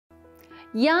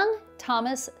Young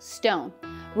Thomas Stone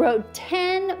rode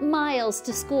 10 miles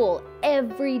to school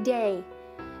every day.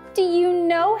 Do you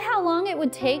know how long it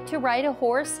would take to ride a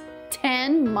horse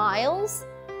 10 miles?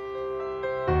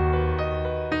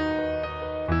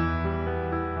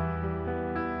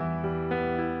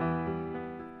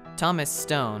 Thomas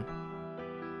Stone.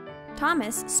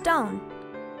 Thomas Stone.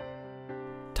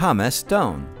 Thomas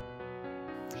Stone.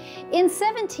 In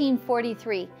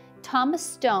 1743, Thomas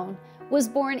Stone was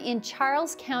born in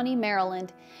Charles County,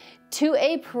 Maryland, to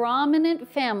a prominent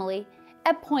family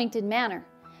at Pointed Manor.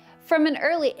 From an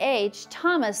early age,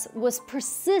 Thomas was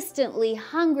persistently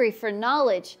hungry for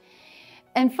knowledge.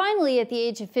 And finally, at the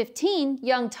age of 15,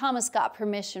 young Thomas got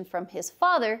permission from his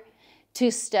father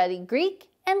to study Greek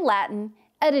and Latin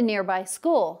at a nearby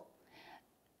school.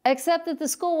 Except that the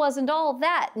school wasn't all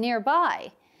that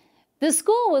nearby. The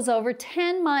school was over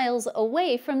 10 miles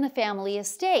away from the family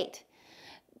estate.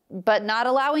 But not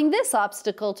allowing this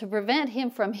obstacle to prevent him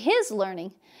from his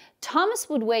learning, Thomas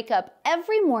would wake up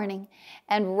every morning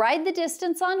and ride the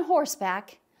distance on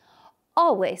horseback,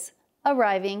 always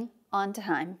arriving on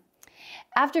time.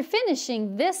 After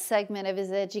finishing this segment of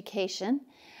his education,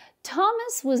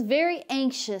 Thomas was very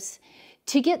anxious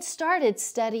to get started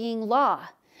studying law.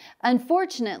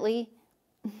 Unfortunately,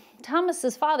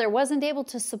 Thomas's father wasn't able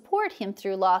to support him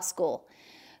through law school.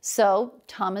 So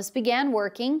Thomas began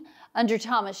working under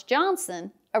Thomas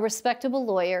Johnson, a respectable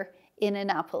lawyer in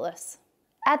Annapolis.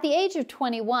 At the age of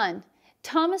 21,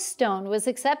 Thomas Stone was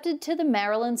accepted to the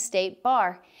Maryland State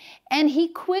Bar, and he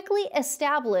quickly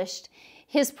established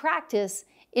his practice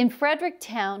in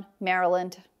Fredericktown,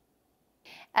 Maryland.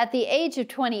 At the age of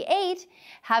 28,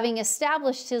 having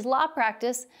established his law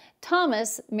practice,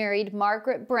 Thomas married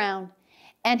Margaret Brown,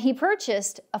 and he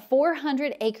purchased a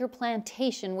 400-acre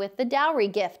plantation with the dowry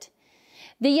gift.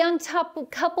 The young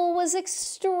couple was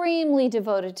extremely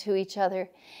devoted to each other,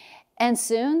 and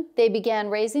soon they began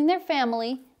raising their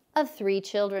family of 3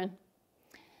 children.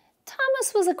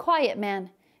 Thomas was a quiet man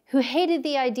who hated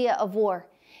the idea of war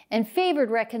and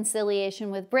favored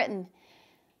reconciliation with Britain.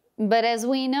 But as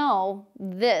we know,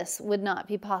 this would not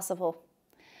be possible.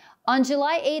 On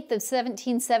July 8th of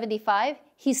 1775,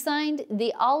 he signed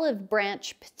the Olive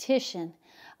Branch Petition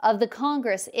of the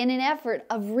Congress in an effort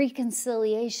of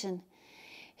reconciliation.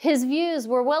 His views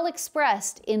were well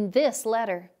expressed in this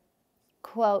letter.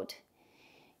 Quote,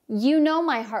 "You know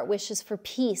my heart wishes for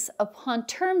peace upon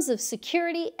terms of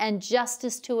security and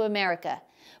justice to America,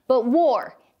 but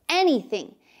war,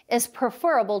 anything, is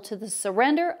preferable to the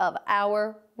surrender of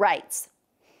our rights."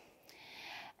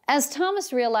 As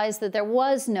Thomas realized that there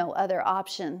was no other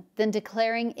option than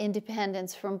declaring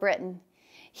independence from Britain,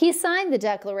 he signed the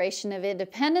Declaration of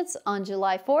Independence on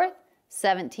July 4th,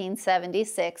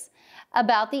 1776,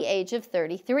 about the age of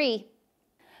 33.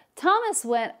 Thomas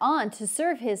went on to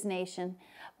serve his nation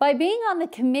by being on the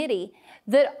committee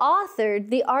that authored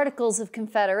the Articles of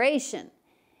Confederation,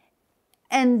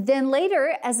 and then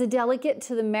later as a delegate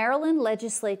to the Maryland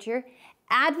legislature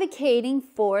advocating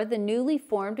for the newly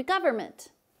formed government.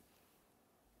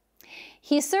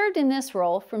 He served in this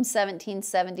role from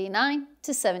 1779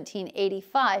 to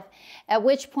 1785, at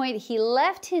which point he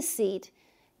left his seat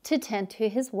to tend to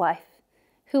his wife,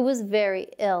 who was very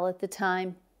ill at the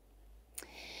time.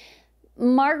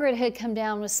 Margaret had come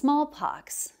down with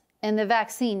smallpox, and the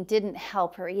vaccine didn't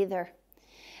help her either.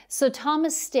 So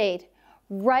Thomas stayed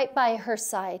right by her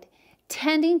side,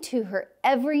 tending to her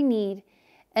every need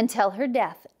until her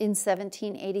death in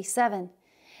 1787.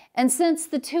 And since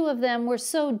the two of them were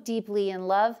so deeply in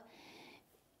love,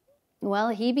 well,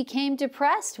 he became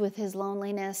depressed with his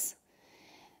loneliness.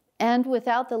 And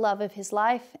without the love of his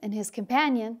life and his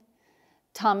companion,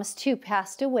 Thomas too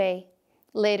passed away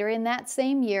later in that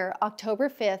same year, October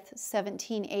 5th,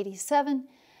 1787,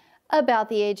 about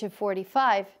the age of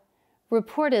 45,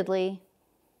 reportedly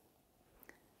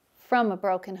from a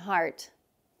broken heart.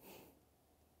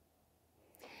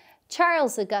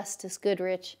 Charles Augustus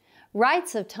Goodrich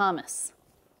writes of Thomas,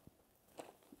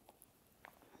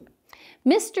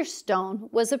 "Mr. Stone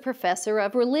was a professor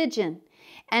of religion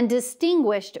and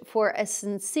distinguished for a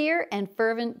sincere and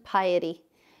fervent piety.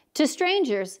 To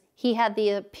strangers, he had the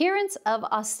appearance of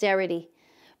austerity,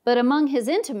 but among his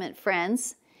intimate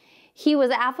friends, he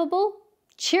was affable,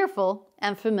 cheerful,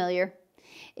 and familiar.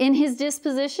 In his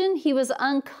disposition, he was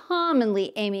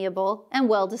uncommonly amiable and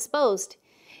well-disposed.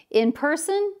 In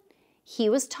person, he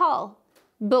was tall,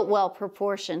 but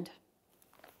well-proportioned."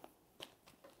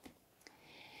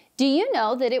 Do you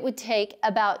know that it would take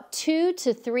about 2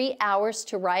 to 3 hours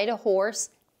to ride a horse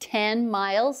 10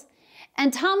 miles?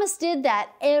 And Thomas did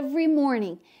that every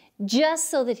morning just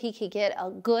so that he could get a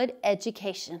good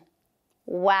education.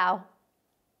 Wow.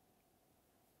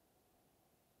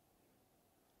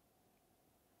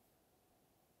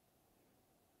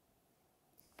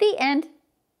 The end.